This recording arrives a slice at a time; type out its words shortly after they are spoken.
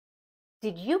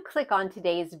Did you click on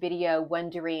today's video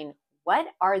wondering, what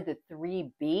are the 3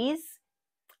 B's?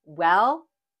 Well,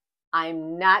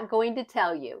 I'm not going to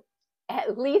tell you,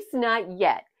 at least not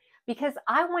yet, because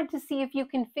I want to see if you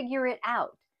can figure it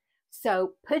out.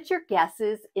 So put your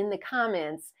guesses in the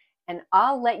comments and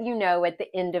I'll let you know at the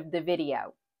end of the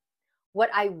video. What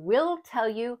I will tell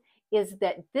you is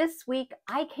that this week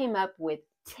I came up with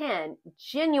 10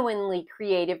 genuinely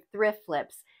creative thrift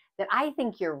flips that I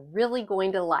think you're really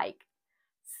going to like.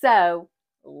 So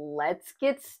let's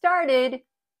get started.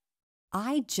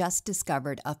 I just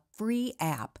discovered a free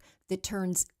app that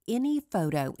turns any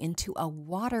photo into a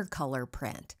watercolor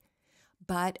print.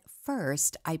 But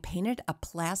first, I painted a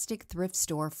plastic thrift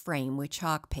store frame with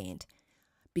chalk paint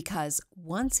because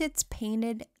once it's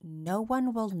painted, no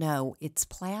one will know it's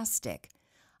plastic.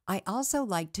 I also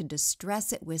like to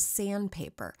distress it with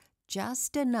sandpaper,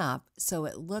 just enough so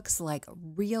it looks like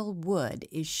real wood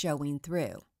is showing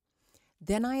through.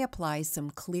 Then I apply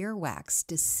some clear wax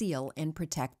to seal and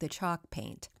protect the chalk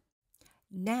paint.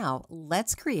 Now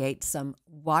let's create some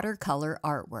watercolor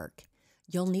artwork.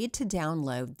 You'll need to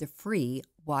download the free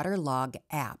Waterlogue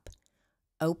app.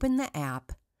 Open the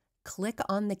app, click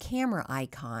on the camera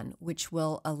icon, which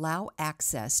will allow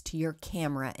access to your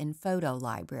camera and photo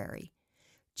library.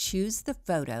 Choose the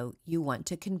photo you want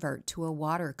to convert to a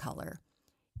watercolor.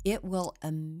 It will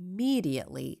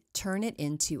immediately turn it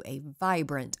into a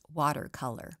vibrant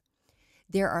watercolor.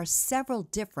 There are several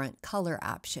different color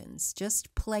options.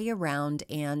 Just play around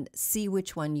and see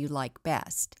which one you like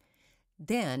best.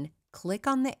 Then click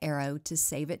on the arrow to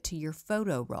save it to your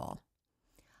photo roll.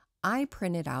 I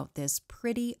printed out this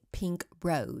pretty pink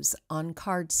rose on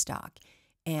cardstock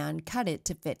and cut it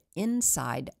to fit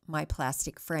inside my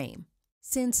plastic frame.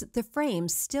 Since the frame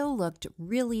still looked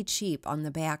really cheap on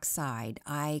the back side,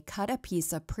 I cut a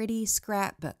piece of pretty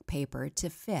scrapbook paper to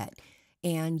fit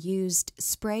and used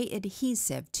spray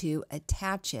adhesive to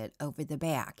attach it over the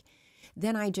back.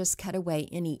 Then I just cut away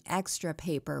any extra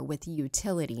paper with a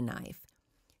utility knife.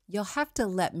 You'll have to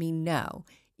let me know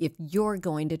if you're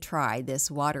going to try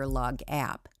this Waterlogue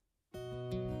app.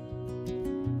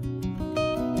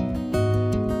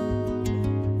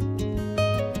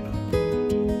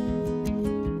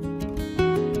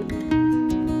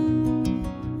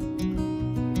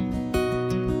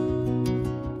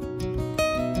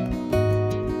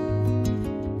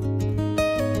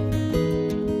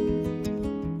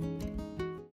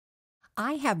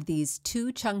 I have these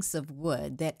 2 chunks of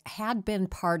wood that had been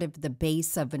part of the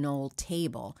base of an old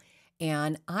table,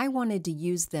 and I wanted to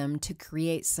use them to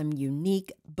create some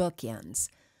unique bookends.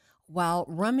 While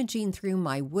rummaging through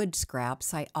my wood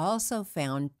scraps, I also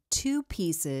found 2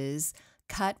 pieces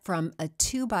cut from a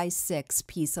 2x6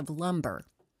 piece of lumber.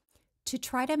 To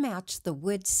try to match the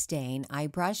wood stain, I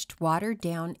brushed watered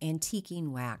down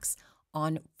antiquing wax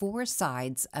on 4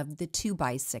 sides of the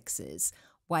 2x6s,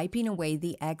 wiping away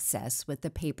the excess with a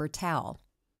paper towel.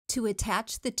 To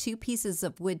attach the 2 pieces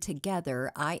of wood together,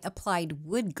 I applied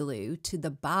wood glue to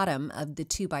the bottom of the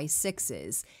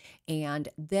 2x6s, and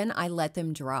then I let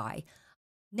them dry.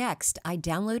 Next, I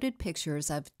downloaded pictures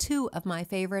of 2 of my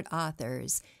favorite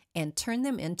authors and turned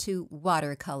them into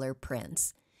watercolor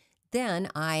prints. Then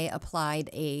I applied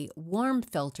a warm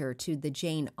filter to the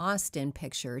Jane Austen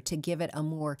picture to give it a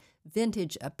more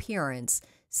vintage appearance,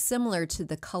 similar to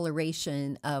the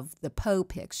coloration of the Poe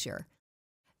picture.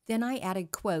 Then I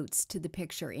added quotes to the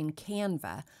picture in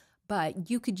Canva, but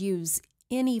you could use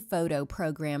any photo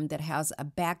program that has a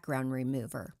background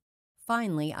remover.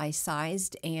 Finally, I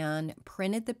sized and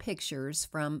printed the pictures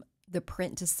from the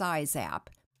Print to Size app.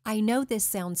 I know this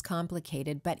sounds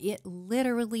complicated, but it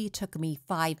literally took me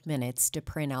 5 minutes to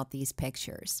print out these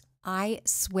pictures. I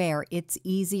swear it's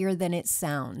easier than it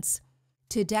sounds.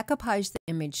 To decoupage the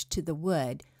image to the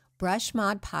wood, brush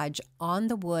Mod Podge on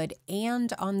the wood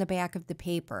and on the back of the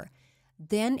paper.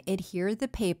 Then adhere the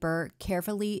paper,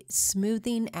 carefully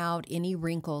smoothing out any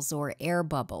wrinkles or air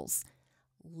bubbles.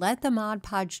 Let the Mod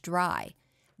Podge dry.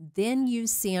 Then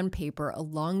use sandpaper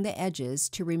along the edges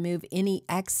to remove any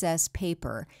excess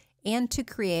paper and to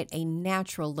create a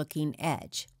natural-looking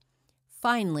edge.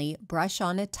 Finally, brush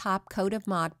on a top coat of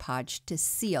Mod Podge to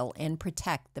seal and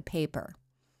protect the paper.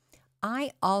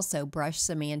 I also brushed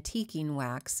some antiquing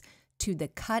wax to the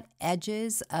cut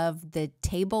edges of the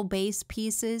table base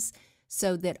pieces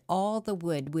so that all the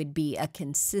wood would be a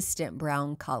consistent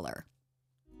brown color.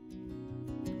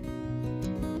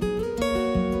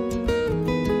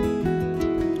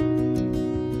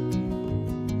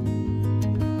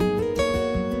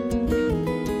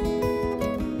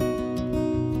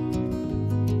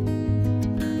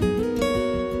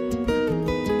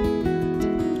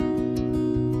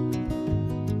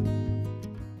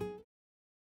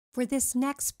 For this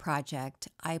next project,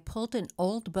 I pulled an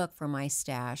old book from my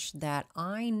stash that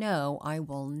I know I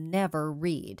will never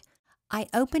read. I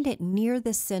opened it near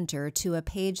the center to a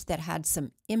page that had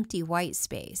some empty white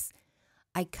space.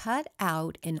 I cut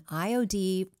out an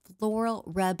IOD floral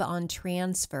rub-on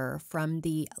transfer from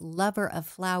the Lover of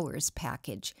Flowers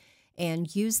package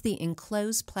and used the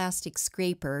enclosed plastic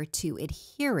scraper to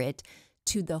adhere it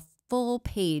to the full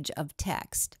page of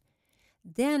text.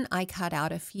 Then I cut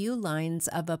out a few lines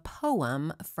of a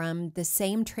poem from the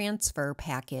same transfer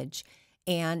package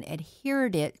and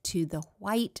adhered it to the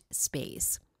white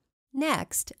space.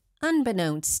 Next,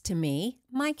 unbeknownst to me,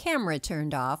 my camera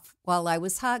turned off while I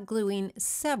was hot gluing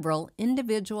several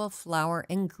individual flower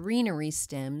and greenery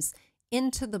stems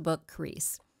into the book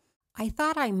crease. I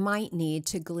thought I might need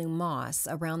to glue moss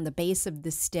around the base of the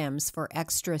stems for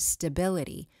extra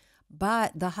stability,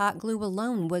 but the hot glue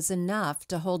alone was enough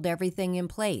to hold everything in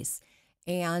place,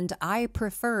 and I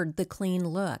preferred the clean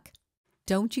look.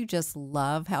 Don't you just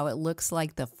love how it looks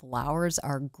like the flowers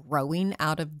are growing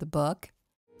out of the book?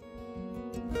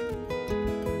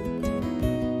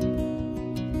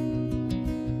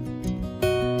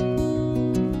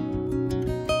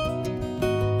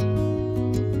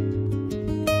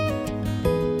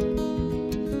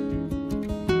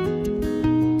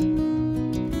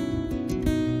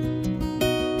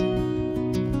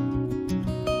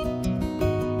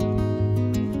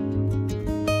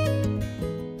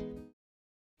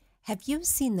 Have you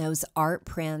seen those art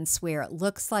prints where it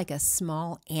looks like a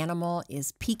small animal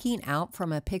is peeking out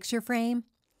from a picture frame?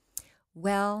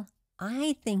 Well,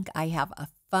 I think I have a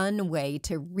fun way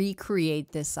to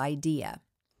recreate this idea.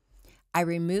 I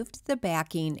removed the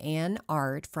backing and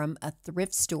art from a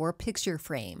thrift store picture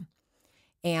frame.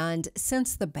 And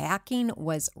since the backing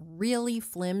was really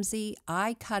flimsy,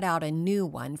 I cut out a new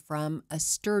one from a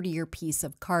sturdier piece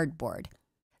of cardboard.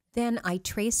 Then I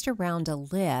traced around a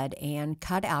lid and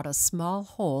cut out a small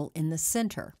hole in the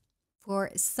center.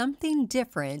 For something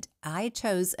different, I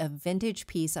chose a vintage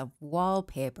piece of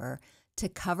wallpaper to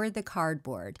cover the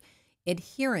cardboard,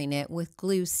 adhering it with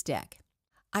glue stick.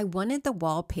 I wanted the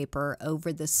wallpaper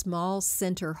over the small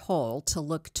center hole to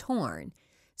look torn,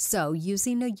 so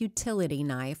using a utility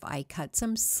knife, I cut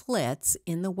some slits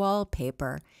in the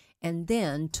wallpaper and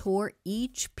then tore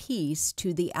each piece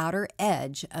to the outer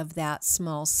edge of that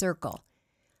small circle.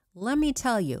 Let me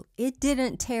tell you, it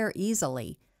didn't tear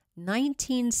easily.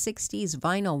 1960s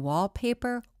vinyl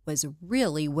wallpaper was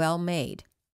really well made.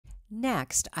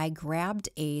 Next, I grabbed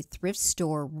a thrift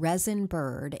store resin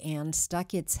bird and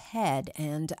stuck its head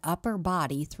and upper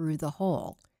body through the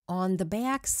hole. On the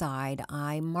back side,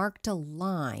 I marked a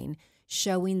line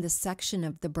showing the section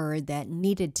of the bird that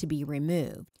needed to be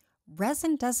removed.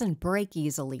 Resin doesn't break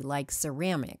easily like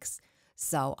ceramics,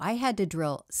 so I had to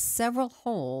drill several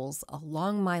holes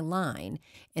along my line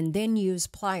and then use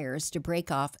pliers to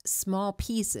break off small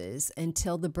pieces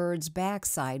until the bird's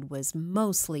backside was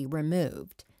mostly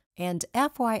removed. And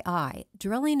FYI,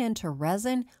 drilling into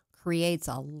resin creates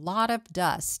a lot of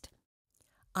dust.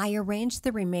 I arranged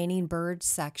the remaining bird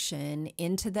section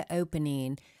into the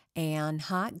opening and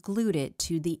hot glued it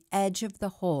to the edge of the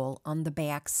hole on the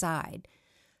back side.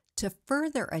 To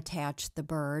further attach the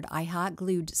bird, I hot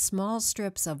glued small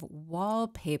strips of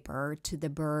wallpaper to the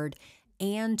bird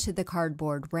and to the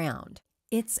cardboard round.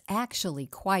 It's actually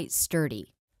quite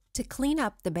sturdy. To clean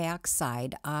up the back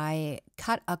side, I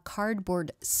cut a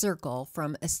cardboard circle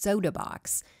from a soda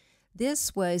box.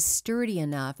 This was sturdy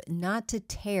enough not to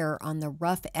tear on the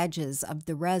rough edges of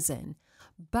the resin,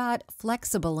 but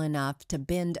flexible enough to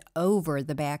bend over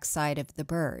the back side of the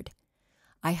bird.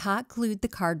 I hot glued the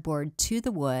cardboard to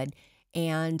the wood,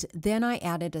 and then I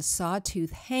added a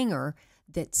sawtooth hanger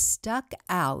that stuck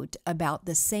out about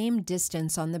the same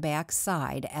distance on the back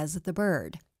side as the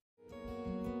bird.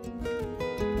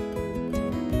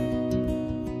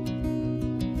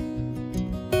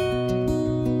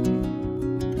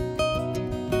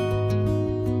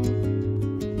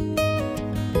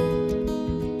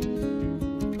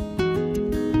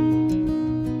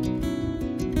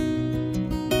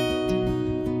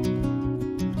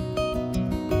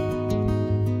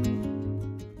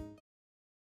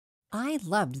 I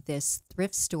loved this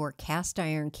thrift store cast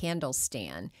iron candle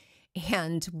stand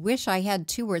and wish I had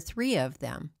 2 or 3 of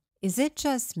them. Is it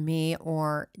just me,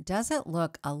 or does it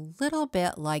look a little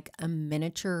bit like a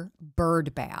miniature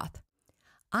bird bath?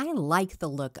 I like the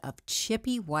look of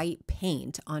chippy white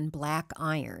paint on black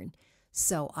iron,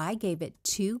 so I gave it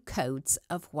 2 coats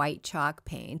of white chalk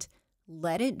paint,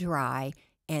 let it dry,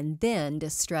 and then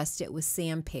distressed it with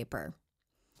sandpaper.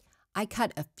 I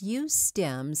cut a few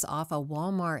stems off a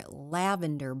Walmart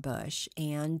lavender bush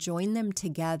and joined them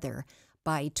together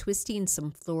by twisting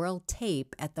some floral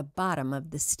tape at the bottom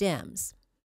of the stems.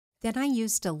 Then I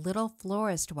used a little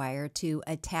florist wire to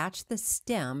attach the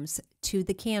stems to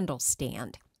the candle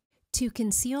stand. To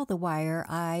conceal the wire,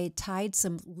 I tied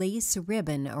some lace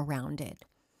ribbon around it.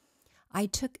 I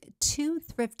took 2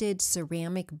 thrifted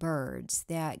ceramic birds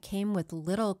that came with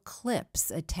little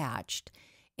clips attached,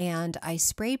 and I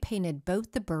spray painted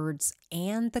both the birds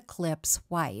and the clips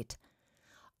white.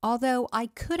 Although I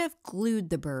could have glued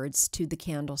the birds to the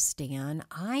candle stand,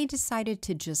 I decided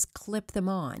to just clip them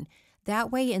on.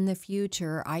 That way in the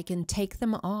future I can take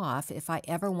them off if I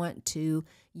ever want to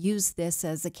use this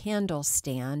as a candle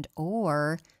stand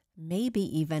or maybe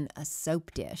even a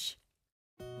soap dish.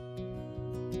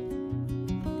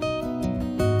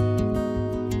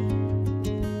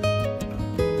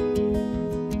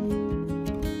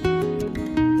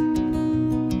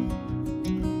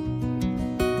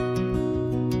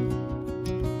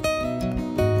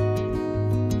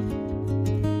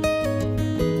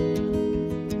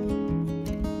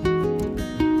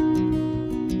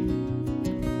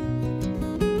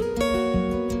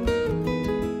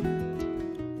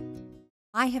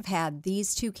 I have had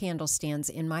these 2 candle stands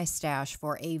in my stash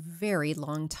for a very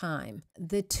long time.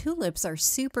 The tulips are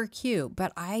super cute,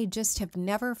 but I just have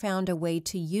never found a way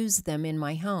to use them in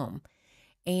my home.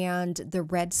 And the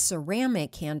red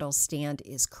ceramic candle stand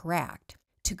is cracked.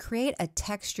 To create a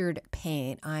textured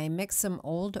paint, I mix some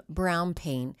old brown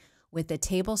paint with a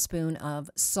tablespoon of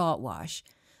salt wash,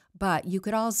 but you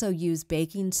could also use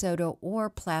baking soda or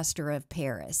plaster of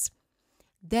Paris.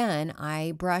 Then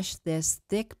I brushed this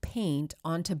thick paint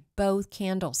onto both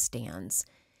candle stands.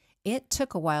 It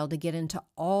took a while to get into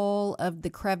all of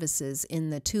the crevices in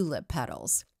the tulip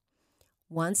petals.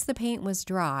 Once the paint was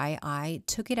dry, I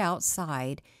took it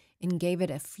outside and gave it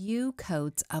a few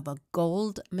coats of a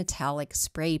gold metallic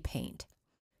spray paint.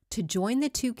 To join the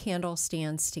 2 candle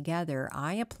stands together,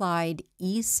 I applied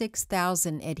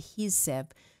E6000 adhesive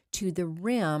to the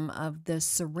rim of the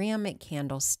ceramic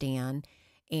candle stand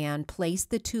and place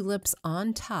the tulips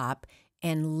on top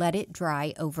and let it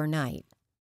dry overnight.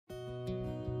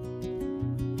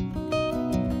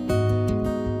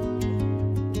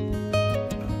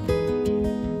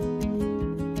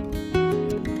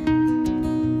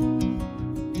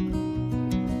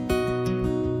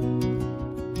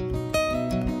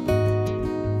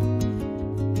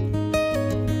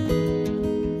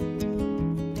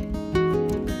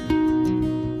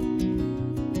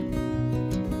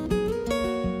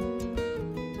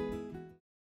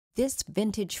 This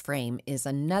vintage frame is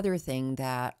another thing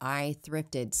that I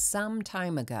thrifted some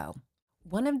time ago.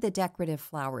 One of the decorative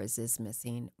flowers is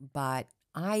missing, but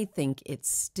I think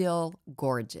it's still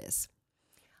gorgeous.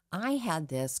 I had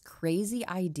this crazy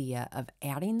idea of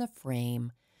adding the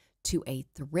frame to a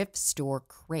thrift store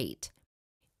crate.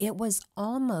 It was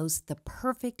almost the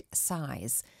perfect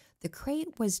size. The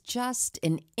crate was just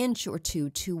an inch or two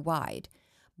too wide,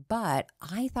 but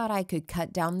I thought I could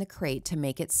cut down the crate to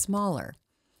make it smaller.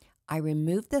 I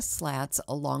removed the slats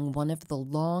along one of the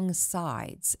long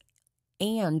sides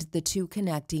and the 2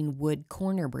 connecting wood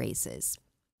corner braces.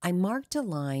 I marked a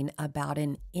line about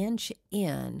an inch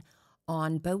in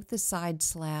on both the side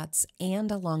slats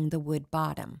and along the wood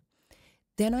bottom.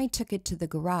 Then I took it to the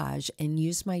garage and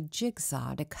used my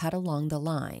jigsaw to cut along the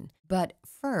line. But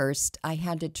first, I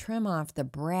had to trim off the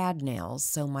brad nails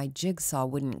so my jigsaw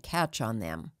wouldn't catch on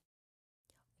them.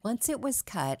 Once it was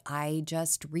cut, I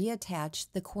just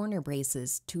reattached the corner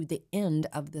braces to the end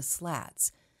of the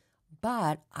slats,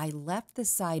 but I left the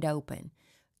side open.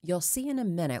 You'll see in a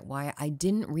minute why I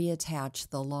didn't reattach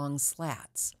the long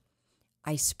slats.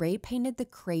 I spray painted the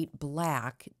crate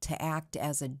black to act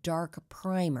as a dark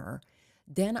primer.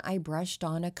 Then I brushed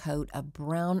on a coat of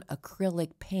brown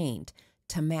acrylic paint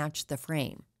to match the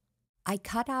frame. I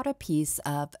cut out a piece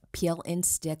of peel and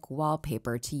stick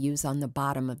wallpaper to use on the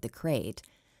bottom of the crate.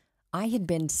 I had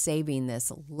been saving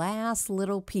this last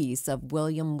little piece of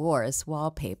William Morris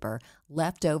wallpaper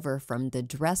left over from the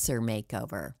dresser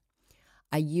makeover.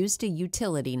 I used a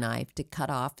utility knife to cut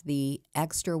off the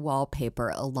extra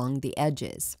wallpaper along the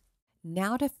edges.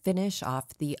 Now to finish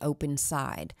off the open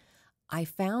side, I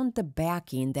found the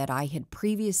backing that I had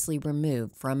previously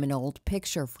removed from an old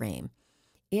picture frame.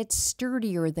 It's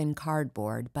sturdier than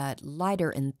cardboard, but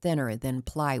lighter and thinner than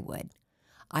plywood.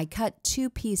 I cut 2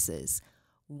 pieces,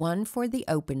 one for the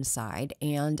open side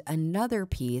and another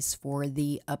piece for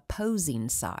the opposing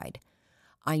side.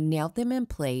 I nailed them in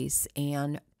place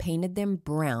and painted them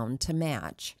brown to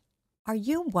match. Are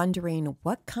you wondering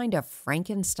what kind of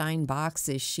Frankenstein box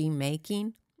is she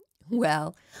making?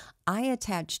 Well, I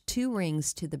attached 2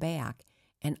 rings to the back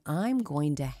and I'm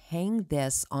going to hang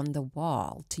this on the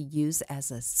wall to use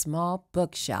as a small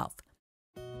bookshelf.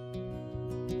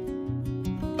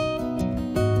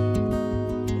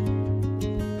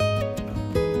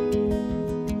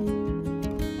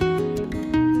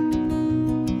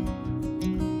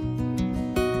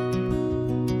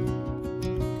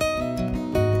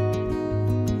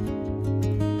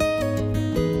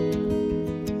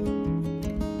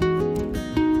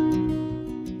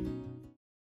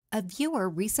 A viewer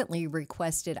recently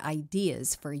requested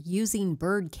ideas for using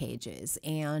bird cages,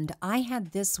 and I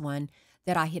had this one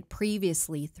that I had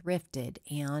previously thrifted,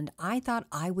 and I thought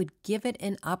I would give it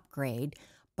an upgrade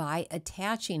by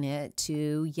attaching it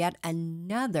to yet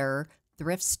another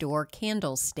thrift store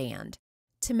candle stand.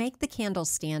 To make the candle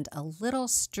stand a little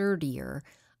sturdier,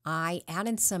 I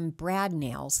added some brad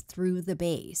nails through the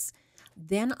base.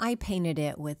 Then I painted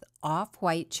it with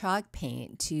off-white chalk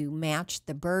paint to match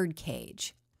the bird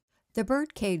cage. The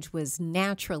bird cage was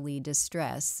naturally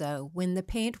distressed, so when the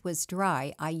paint was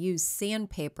dry, I used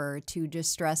sandpaper to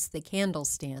distress the candle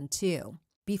stand too.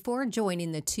 Before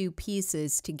joining the two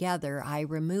pieces together, I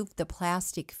removed the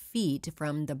plastic feet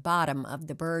from the bottom of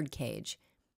the bird cage.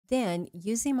 Then,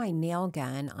 using my nail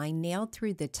gun, I nailed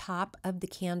through the top of the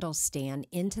candle stand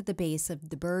into the base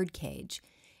of the bird cage.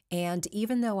 And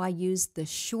even though I used the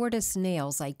shortest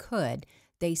nails I could,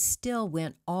 they still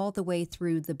went all the way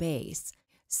through the base.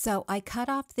 So I cut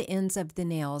off the ends of the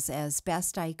nails as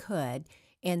best I could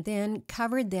and then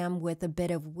covered them with a bit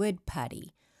of wood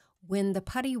putty. When the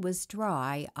putty was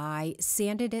dry, I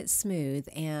sanded it smooth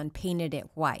and painted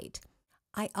it white.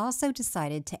 I also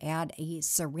decided to add a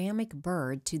ceramic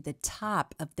bird to the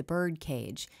top of the bird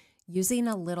cage, using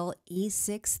a little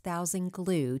E6000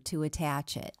 glue to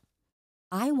attach it.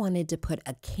 I wanted to put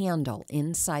a candle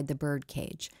inside the bird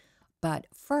cage, but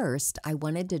first, I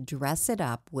wanted to dress it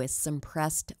up with some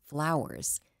pressed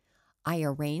flowers. I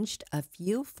arranged a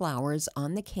few flowers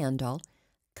on the candle,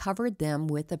 covered them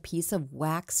with a piece of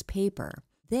wax paper.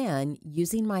 Then,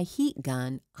 using my heat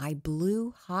gun, I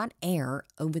blew hot air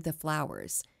over the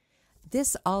flowers.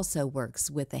 This also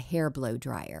works with a hair blow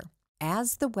dryer.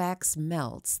 As the wax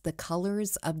melts, the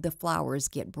colors of the flowers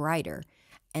get brighter,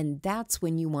 and that's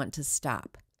when you want to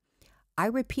stop. I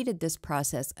repeated this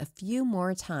process a few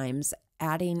more times,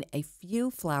 adding a few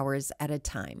flowers at a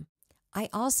time. I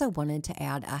also wanted to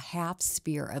add a half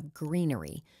sphere of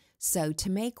greenery, so to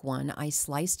make one, I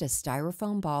sliced a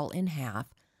styrofoam ball in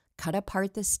half, cut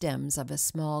apart the stems of a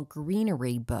small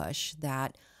greenery bush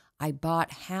that I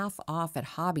bought half off at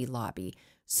Hobby Lobby,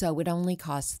 so it only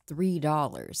cost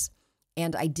 $3.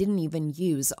 And I didn't even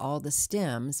use all the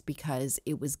stems because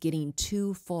it was getting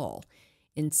too full.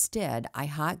 Instead, I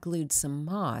hot glued some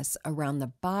moss around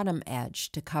the bottom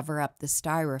edge to cover up the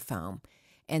styrofoam,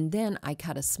 and then I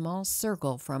cut a small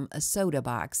circle from a soda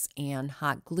box and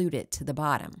hot glued it to the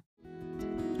bottom.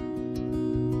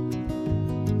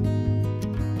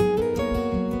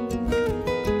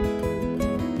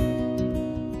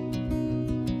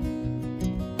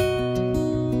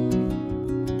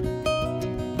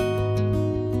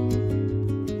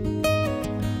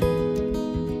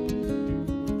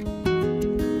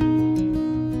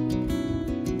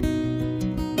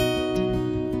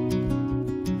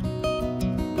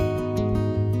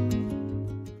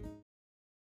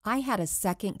 I had a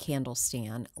second candle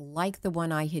stand, like the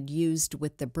one I had used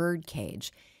with the bird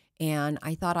cage, and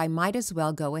I thought I might as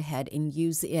well go ahead and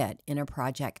use it in a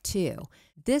project too.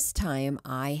 This time,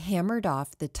 I hammered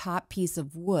off the top piece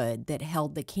of wood that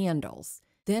held the candles.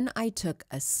 Then I took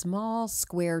a small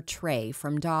square tray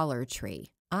from Dollar Tree.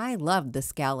 I loved the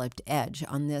scalloped edge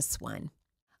on this one.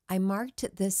 I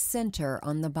marked the center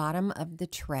on the bottom of the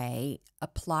tray,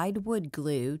 applied wood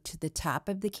glue to the top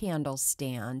of the candle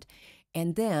stand,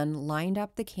 and then lined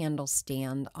up the candle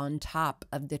stand on top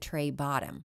of the tray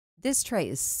bottom. This tray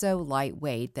is so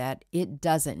lightweight that it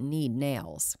doesn't need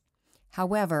nails.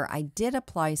 However, I did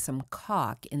apply some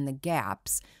caulk in the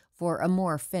gaps for a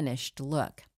more finished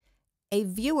look. A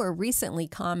viewer recently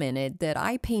commented that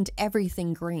I paint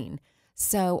everything green,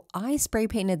 so I spray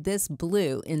painted this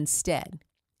blue instead.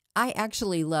 I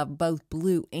actually love both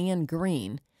blue and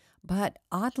green, but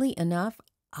oddly enough,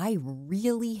 I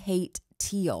really hate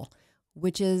teal,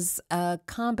 which is a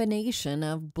combination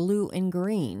of blue and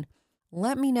green.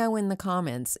 Let me know in the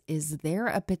comments, is there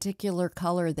a particular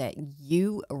color that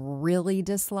you really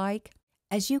dislike?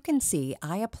 As you can see,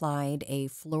 I applied a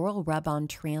floral rub-on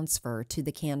transfer to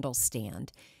the candle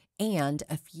stand and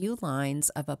a few lines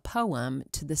of a poem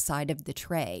to the side of the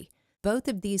tray. Both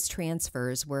of these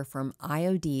transfers were from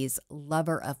IOD's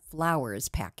Lover of Flowers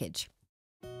package.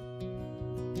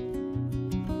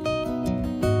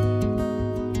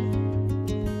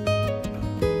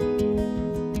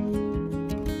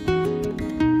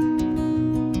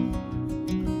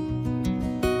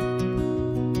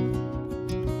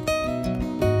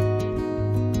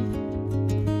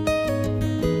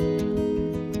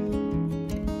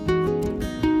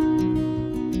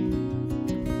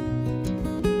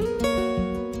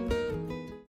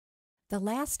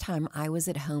 last time I was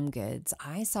at HomeGoods,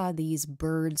 I saw these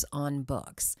birds on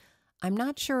books. I'm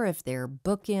not sure if they're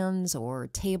bookends or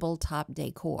tabletop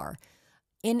decor.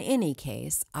 In any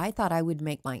case, I thought I would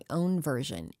make my own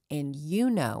version, and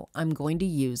you know I'm going to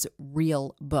use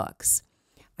real books.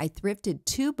 I thrifted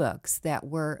 2 books that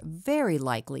were very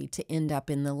likely to end up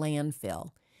in the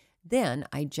landfill. Then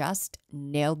I just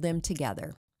nailed them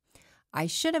together. I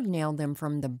should have nailed them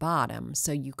from the bottom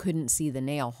so you couldn't see the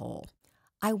nail hole.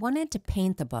 I wanted to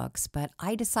paint the books, but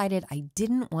I decided I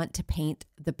didn't want to paint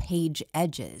the page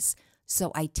edges,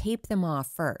 so I taped them off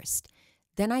first.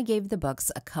 Then I gave the books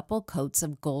a couple coats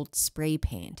of gold spray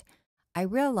paint. I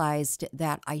realized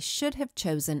that I should have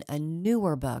chosen a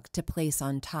newer book to place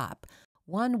on top,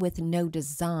 one with no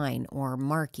design or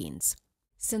markings.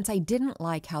 Since I didn't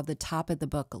like how the top of the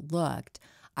book looked,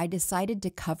 I decided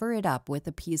to cover it up with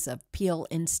a piece of peel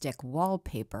and stick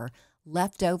wallpaper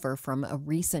left over from a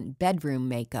recent bedroom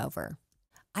makeover.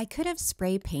 I could have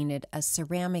spray painted a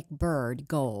ceramic bird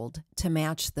gold to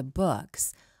match the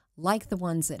books, like the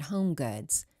ones at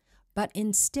HomeGoods, but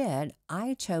instead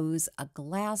I chose a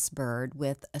glass bird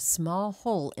with a small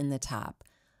hole in the top,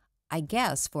 I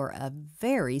guess for a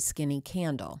very skinny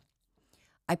candle.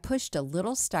 I pushed a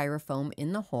little styrofoam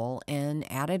in the hole and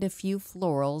added a few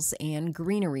florals and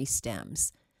greenery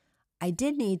stems. I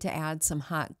did need to add some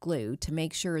hot glue to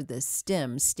make sure the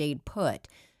stems stayed put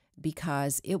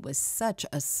because it was such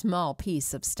a small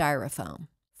piece of styrofoam.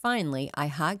 Finally, I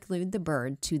hot glued the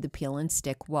bird to the peel and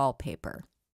stick wallpaper.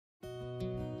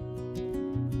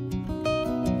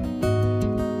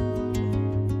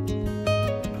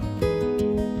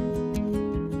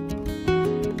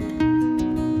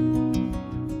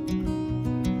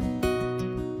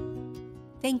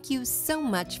 Thank you so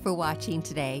much for watching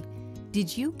today.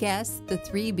 Did you guess the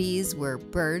 3 B's were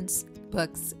birds,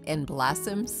 books, and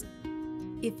blossoms?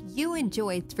 If you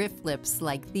enjoy thrift flips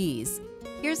like these,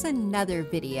 here's another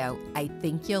video I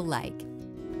think you'll like.